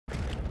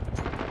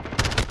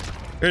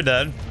You're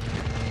dead.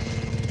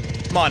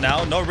 Come on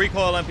now. No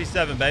recoil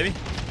MP7, baby.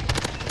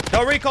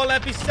 No recoil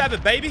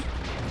MP7, baby.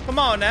 Come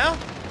on now.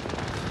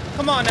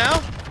 Come on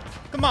now.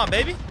 Come on,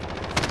 baby.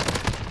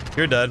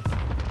 You're dead.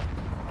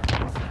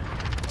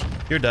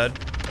 You're dead.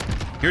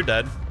 You're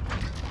dead.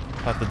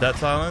 Off the death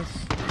silence.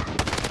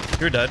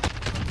 You're dead.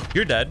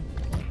 You're dead.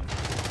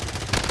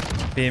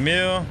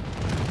 BMU.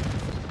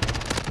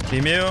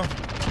 BMU.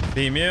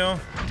 BMU.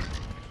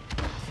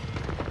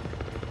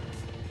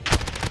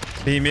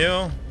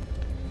 BMU.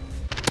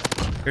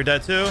 You're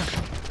dead too.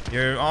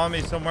 You're on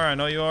me somewhere. I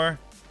know you are.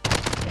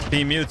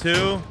 BMU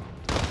too.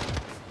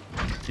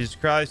 Jesus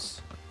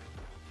Christ.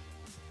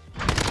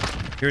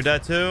 You're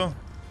dead too.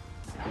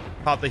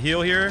 Pop the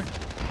heal here.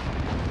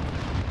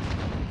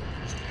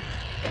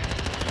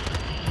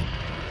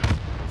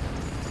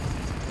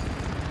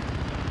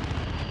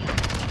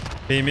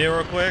 BMU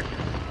real quick.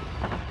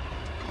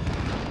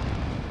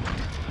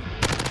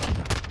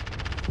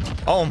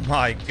 Oh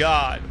my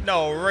God.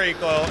 No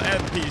recoil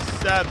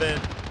MP7.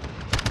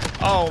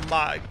 Oh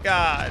my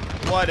God.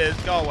 What is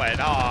going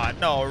on?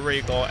 No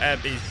recoil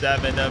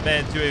MP7. The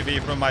man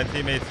 2AV from my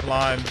teammate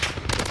Slime.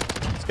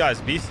 This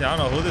guy's beastie. I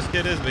don't know who this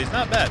kid is, but he's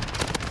not bad.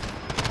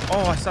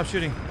 Oh, I stopped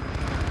shooting.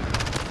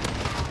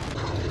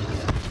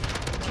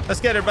 Let's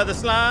get it, brother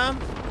Slime.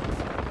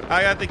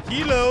 I got the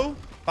kilo.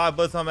 5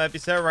 bullets on my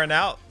MP7 right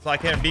now, so I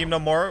can't beam no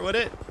more with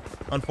it,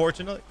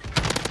 unfortunately.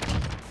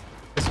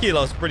 This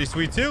kilo's pretty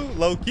sweet too.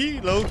 Low key,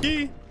 low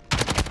key.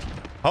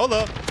 Hold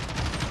up.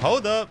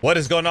 Hold up. What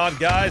is going on,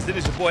 guys? It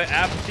is your boy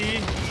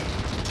Apathy.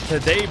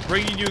 Today,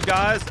 bringing you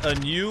guys a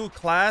new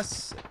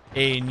class,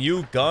 a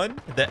new gun,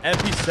 the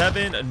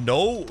MP7,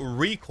 no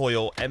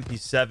recoil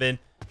MP7.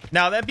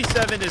 Now, the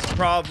MP7 is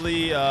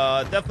probably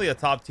definitely a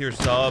top tier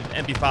sub.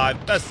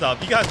 MP5, best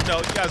sub. You guys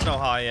know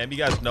how I am. You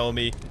guys know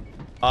me.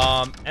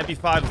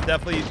 MP5 is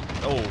definitely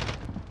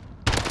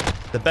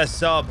the best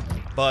sub,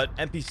 but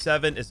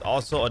MP7 is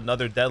also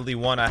another deadly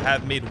one. I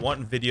have made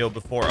one video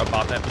before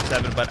about the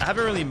MP7, but I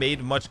haven't really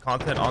made much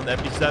content on the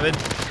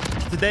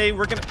MP7. Today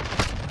we're gonna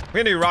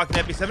be rocking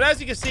MP7. As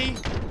you can see,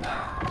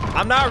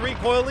 I'm not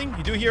recoiling.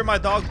 You do hear my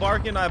dog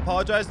barking. I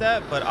apologize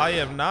that, but I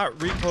am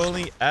not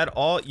recoiling at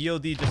all.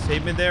 EOD just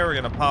saved me there. We're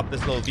gonna pop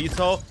this little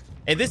VTOL,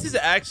 and this is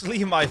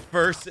actually my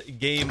first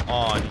game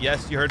on.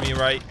 Yes, you heard me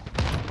right.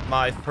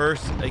 My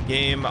first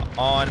game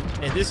on,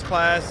 and this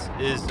class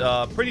is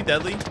pretty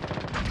deadly.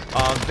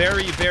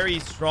 Very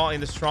strong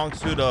in the strong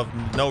suit of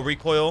no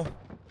recoil.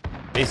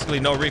 Basically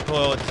no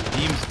recoil. It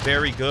seems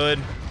very good.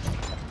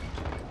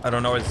 I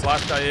don't know where this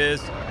last guy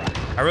is.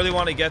 I really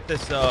want to get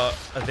this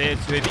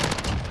advanced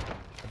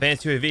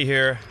UAV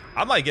here.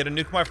 I might get a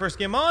nuke my first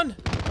game on.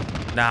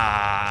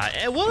 Nah,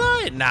 will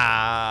I?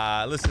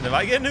 Nah, listen, if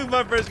I get a nuke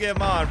my first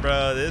game on,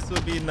 bro, this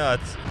would be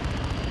nuts.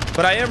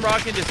 But I am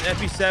rocking this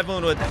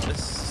MP7 with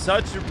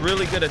such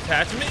really good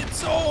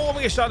attachments. Oh, I'm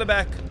gonna get shot in the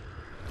back.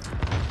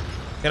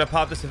 Gonna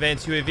pop this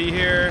advanced UAV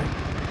here.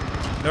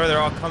 Know where they're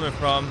all coming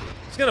from.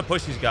 Just gonna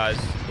push these guys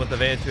with the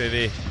advanced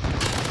UAV.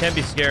 Can't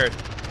be scared.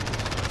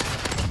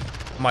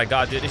 Oh my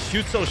God, dude, it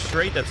shoots so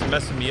straight that's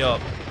messing me up.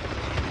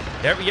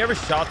 You ever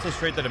shot so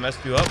straight that it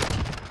messed you up?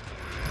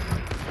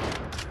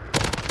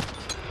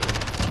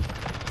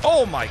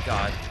 Oh my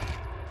God.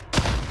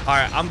 All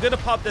right, I'm gonna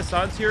pop this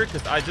on here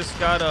because I just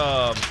got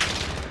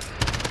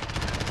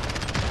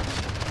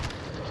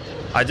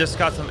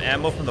some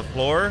ammo from the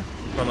floor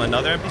from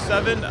another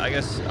MP7. I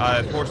guess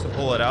I forced to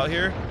pull it out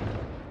here.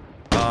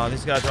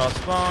 These guys are all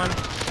spawn.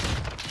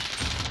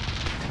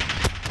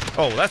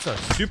 Oh, that's a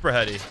super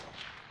heady.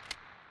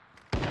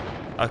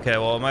 Okay,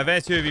 well, my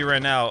advanced UAV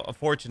right now,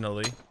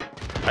 unfortunately,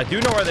 I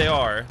do know where they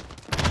are.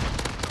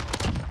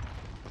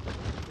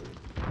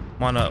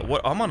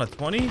 I'm on a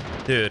 20?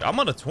 Dude, I'm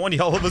on a 20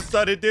 all of a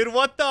sudden, dude.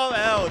 What the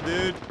hell,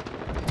 dude?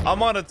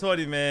 I'm on a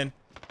 20, man.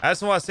 I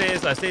just want to say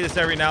this. I say this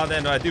every now and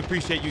then. I do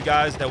appreciate you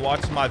guys that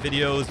watch my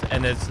videos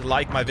and that's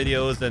like my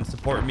videos and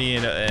support me.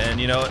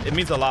 And you know, it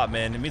means a lot,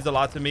 man. It means a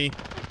lot to me.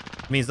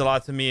 It means a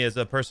lot to me as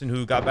a person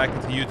who got back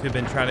into YouTube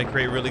and trying to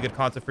create really good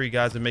content for you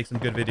guys and make some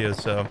good videos.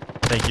 So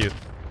thank you.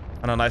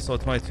 On a nice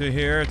little 22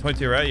 here.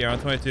 22, right? You're on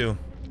 22.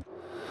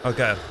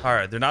 Okay. All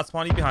right. They're not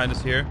spawning behind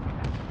us here.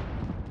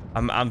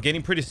 I'm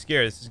getting pretty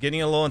scared. This is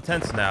getting a little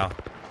intense now.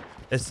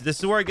 This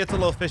is where it gets a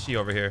little fishy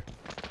over here.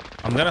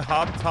 I'm gonna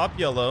hop top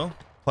yellow,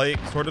 play it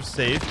sort of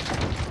safe.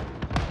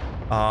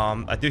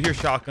 I do hear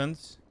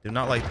shotguns. I do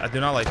not like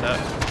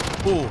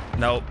that. Ooh,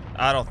 no,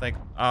 I don't think.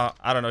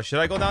 I don't know. Should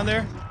I go down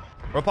there?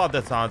 We'll pop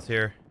that silence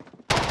here.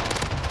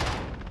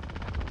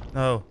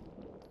 No.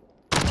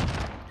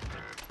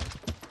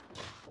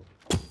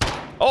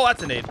 Oh,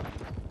 that's a nade.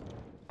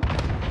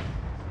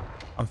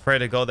 I'm afraid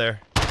to go there.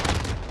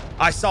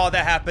 I saw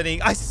that happening.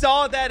 I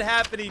saw that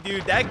happening,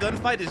 dude. That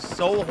gunfight is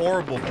so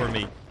horrible for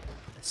me.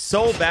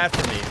 So bad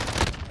for me.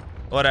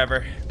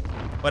 Whatever.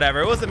 Whatever.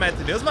 It wasn't meant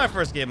to be. It was my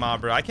first game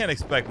on, bro. I can't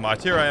expect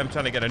much. Here I am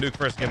trying to get a nuke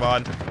first game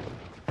on.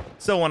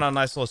 Still went on a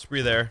nice little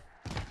spree there.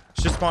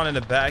 Just spawn in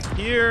the back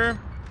here.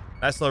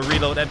 Nice little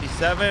reload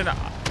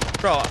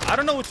MP7. Bro, I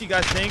don't know what you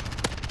guys think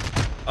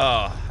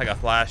Oh, I got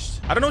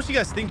flashed. I don't know what you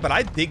guys think, but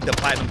I dig the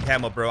platinum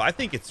camo, bro. I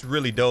think it's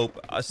really dope.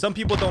 Some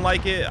people don't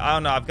like it. I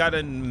don't know. I've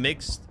gotten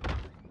mixed.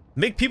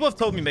 People have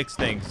told me mixed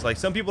things. Like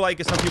some people like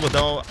it, some people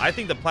don't. I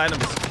think the platinum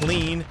is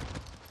clean.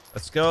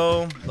 Let's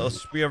go. Little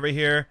spree over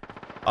here.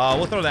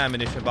 We'll throw the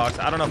ammunition box.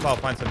 I don't know if I'll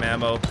find some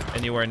ammo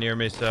anywhere near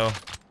me, so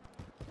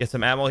get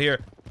some ammo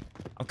here.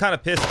 I'm kind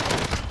of pissed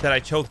that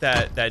I choked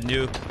that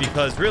nuke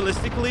because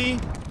realistically,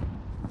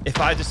 if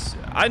I just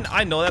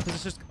I know that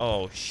position.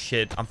 Oh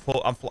shit, I'm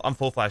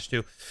full flash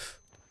too.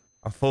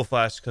 I'm full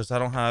flash because I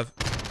don't have.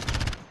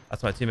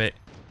 That's my teammate.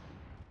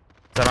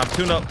 So I'm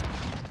tune up.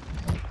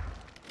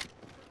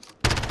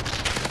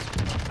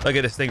 Look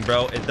at this thing,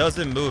 bro. It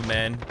doesn't move,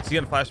 man. Is he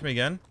gonna flash me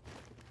again?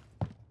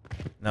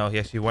 No, he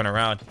actually went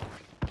around.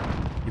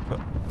 You put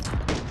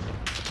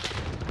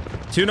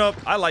tune up.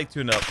 I like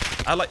tune up.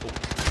 I like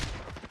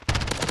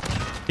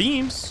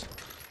beams.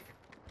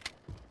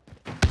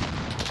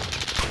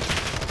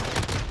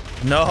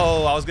 No,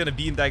 I was gonna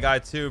beam that guy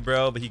too,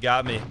 bro, but he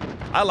got me.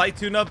 I like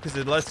tune up because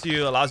it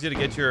allows you to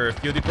get your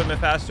field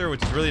equipment faster,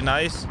 which is really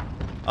nice.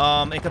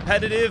 In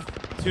competitive,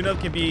 tune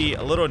up can be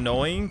a little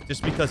annoying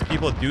just because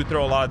people do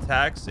throw a lot of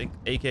attacks,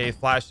 aka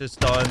flashes,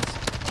 stuns.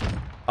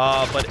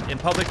 But in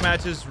public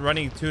matches,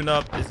 running tune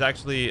up is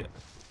actually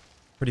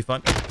pretty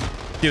fun.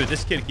 Dude,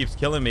 this kid keeps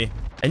killing me.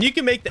 And you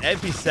can make the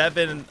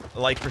MP7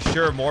 like for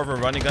sure more of a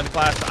running gun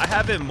class. I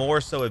have it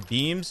more so it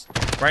beams.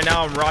 Right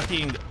now I'm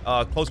rocking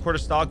close quarter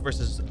stock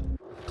versus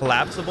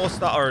collapsible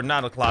stock, or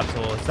not a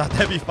collapsible, it's not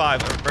the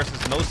MP5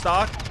 versus no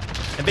stock.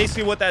 And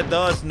basically what that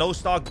does, no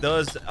stock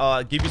does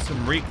give you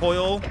some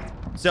recoil.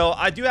 So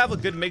I do have a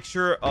good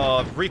mixture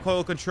of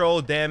recoil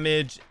control,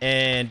 damage,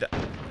 and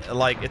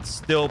like it's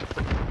still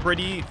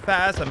pretty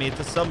fast. I mean, it's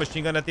a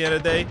submachine gun at the end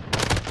of the day.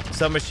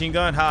 Submachine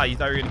gun. Ha, you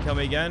thought you were gonna kill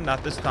me again?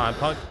 Not this time,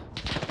 punk.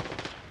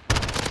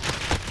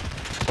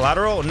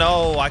 Collateral?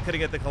 No, I couldn't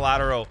get the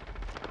collateral.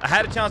 I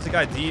had to challenge the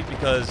guy deep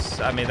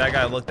because I mean that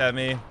guy looked at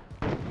me,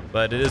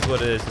 but it is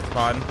what it is. It's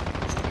fun.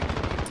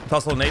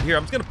 Toss a little nade here.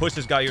 I'm just gonna push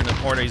this guy here in the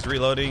corner. He's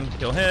reloading.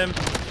 Kill him.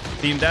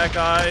 Beam that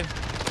guy.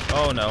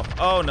 Oh no.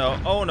 Oh no.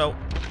 Oh no.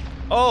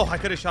 Oh, I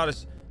could have shot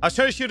his. I was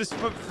trying to shoot his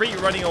feet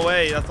running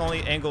away. That's the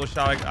only angle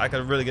shot I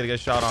could really get a good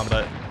shot on,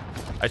 but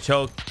I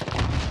choked.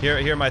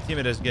 Here my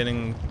teammate is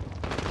getting,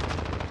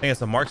 I think it's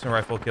some marksman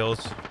rifle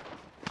kills.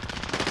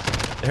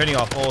 They're hitting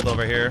off hold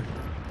over here.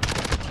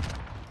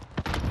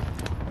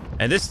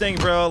 And this thing,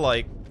 bro,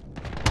 like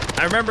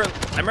I remember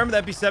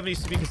that MP7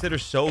 used to be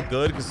considered so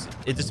good because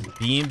it just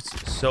beams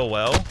so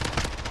well.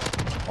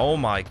 Oh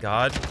my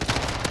god.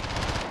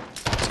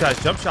 This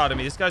guy's jump shotting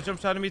me. This guy's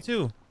jump shotting me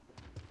too.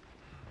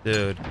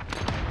 Dude.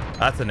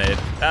 That's a nade.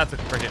 That's a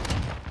freaking.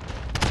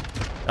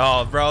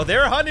 Oh, bro. They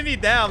were hunting me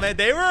down, man.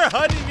 They were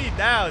hunting me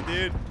down,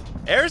 dude.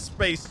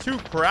 Airspace too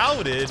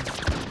crowded.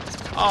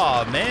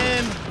 Oh,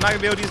 man. I'm not going to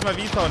be able to use my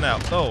VTOL now.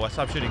 Oh, I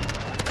stopped shooting.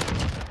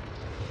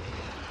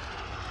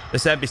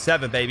 This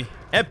MP7, baby.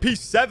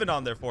 MP7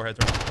 on their foreheads.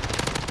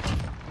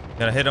 Right?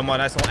 Gonna hit him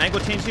on a nice little angle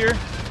change here.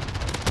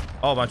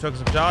 Oh, I'm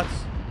choking some shots.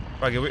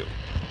 We're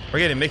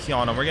getting mixy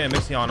on him. We're getting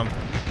mixy on him.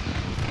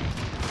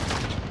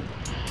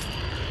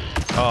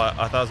 Oh,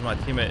 I thought it was my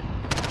teammate.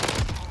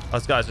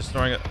 This guy's just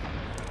throwing it.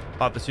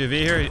 Pop this UV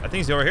here. I think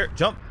he's over here.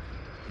 Jump.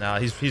 Nah,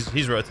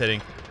 he's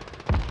rotating.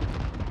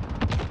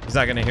 He's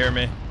not gonna hear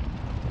me.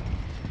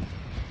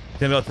 He's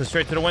gonna go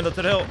straight to the window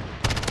to the hill.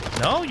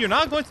 No, you're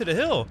not going to the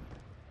hill.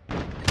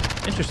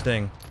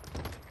 Interesting.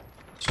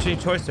 Interesting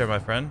choice there, my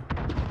friend.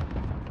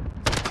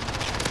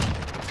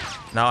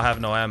 Now I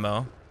have no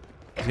ammo.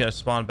 He's gonna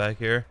spawn back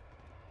here.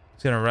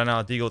 He's gonna run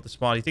out of deagle with the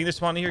spawn. You think they're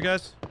spawning here,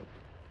 guys?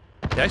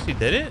 They actually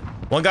did it.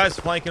 One guy's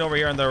flanking over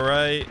here on the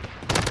right.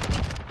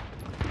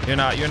 You're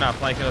not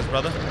flanking us,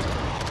 brother.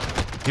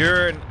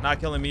 You're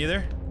not killing me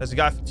either. There's a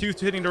guy two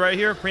hitting the right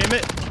here. Preem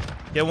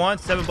it. Get one.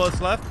 7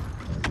 bullets left.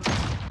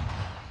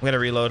 I'm gonna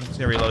reload. He's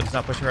gonna reload. He's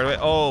not pushing right away.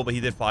 Oh, but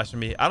he did flash at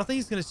me. I don't think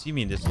he's gonna see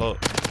me in this low.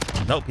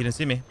 Nope, he didn't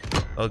see me.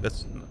 Oh,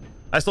 that's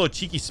nice little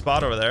cheeky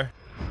spot over there.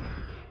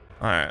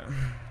 All right.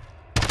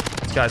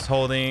 This guy's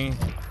holding.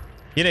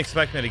 He didn't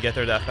expect me to get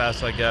there that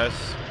fast, I guess.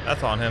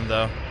 That's on him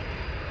though.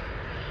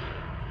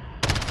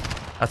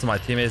 That's my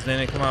teammates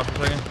didn't come out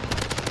for a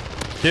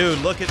second. Dude,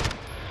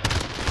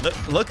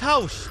 look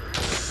how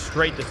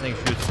straight this thing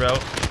shoots, bro.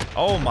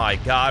 Oh my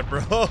god,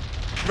 bro.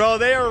 Bro,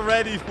 they are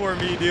ready for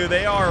me, dude.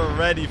 They are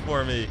ready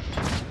for me.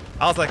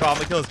 I was like, oh, I'm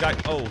gonna kill this guy.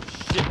 Oh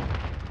shit.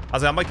 I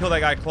was like, I'm gonna kill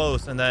that guy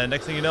close, and then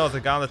next thing you know, there's a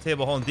guy on the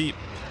table holding deep.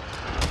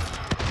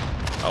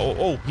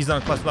 Oh, he's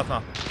on a clutch left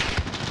now.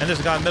 And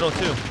there's a guy in the middle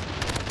too.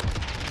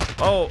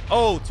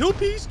 Oh, two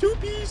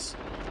piece.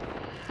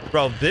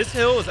 Bro, this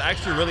hill is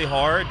actually really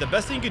hard. The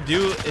best thing you could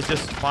do is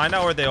just find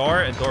out where they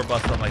are and door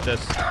bust them like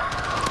this.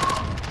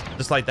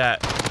 Just like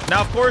that.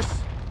 Now, of course,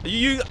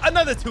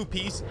 another two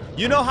piece.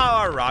 You know how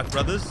I rock,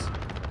 brothers.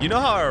 You know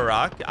how I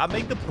rock. I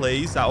make the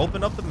plays. I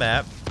open up the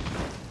map.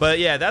 But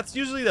yeah, that's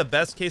usually the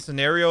best case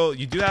scenario.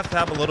 You do have to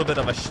have a little bit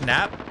of a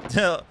snap.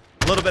 A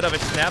little bit of a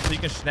snap so you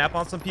can snap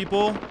on some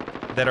people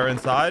that are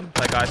inside.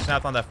 Like I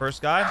snapped on that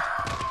first guy.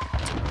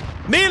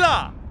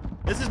 Mila!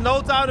 This is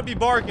no time to be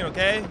barking,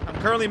 okay? I'm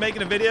currently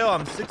making a video.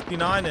 I'm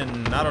 69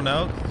 and I don't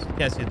know. You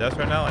can't see dust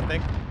right now, I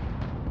think.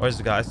 Where's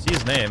the guy? I see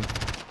his name.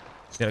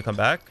 He's gonna come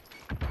back.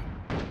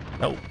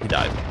 Nope, he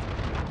died.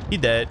 He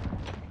dead.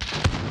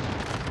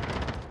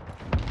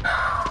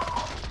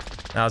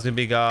 Now it's gonna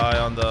be a guy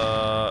on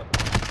the...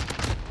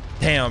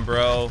 Damn,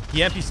 bro. He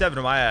MP7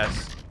 to my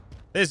ass.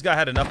 This guy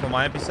had enough of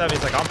my MP7.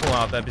 He's like, I'm pulling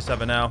out the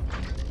MP7 now.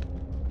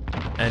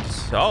 And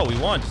just... Oh, we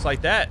won just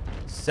like that.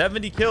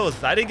 70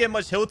 kills. I didn't get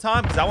much hill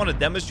time because I want to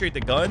demonstrate the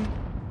gun.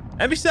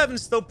 MP7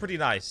 is still pretty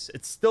nice.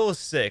 It's still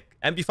sick.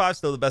 MP5 is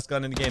still the best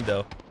gun in the game,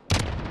 though.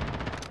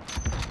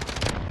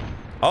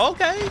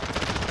 Okay.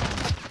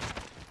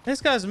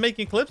 This guy's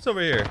making clips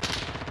over here.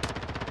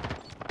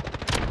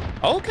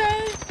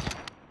 Okay.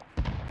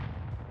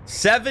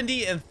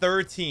 70 and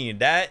 13.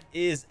 That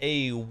is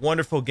a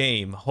wonderful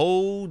game.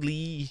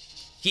 Holy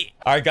shit.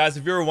 All right, guys,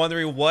 if you were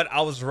wondering what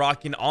I was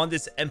rocking on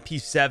this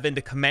MP7,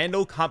 the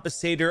Commando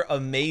Compensator,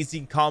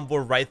 amazing combo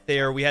right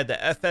there. We had the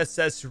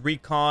FSS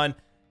Recon.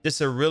 Just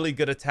a really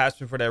good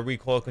attachment for that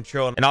recoil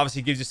control, and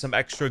obviously gives you some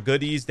extra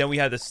goodies. Then we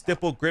had the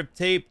stipple grip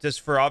tape, just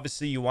for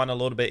obviously you want a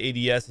little bit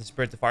ADS and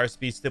sprint to fire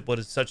speed. Stipple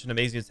is such an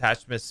amazing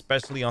attachment,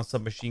 especially on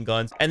submachine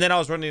guns. And then I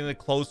was running the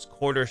close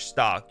quarter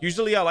stock.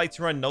 Usually I like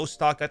to run no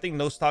stock. I think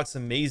no stock's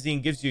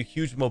amazing, gives you a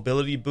huge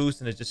mobility boost,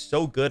 and it's just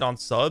so good on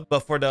sub. But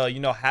for the, you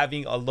know,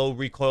 having a low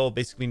recoil,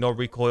 basically no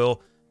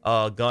recoil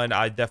gun,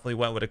 I definitely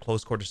went with a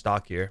close quarter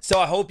stock here.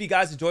 So I hope you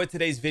guys enjoyed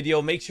today's video.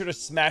 Make sure to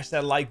smash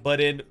that like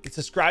button,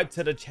 subscribe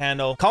to the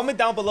channel, comment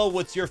down below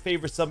what's your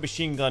favorite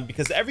submachine gun,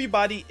 because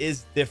everybody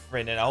is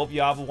different. And I hope you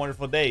have a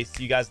wonderful day.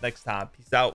 See you guys next time. Peace out.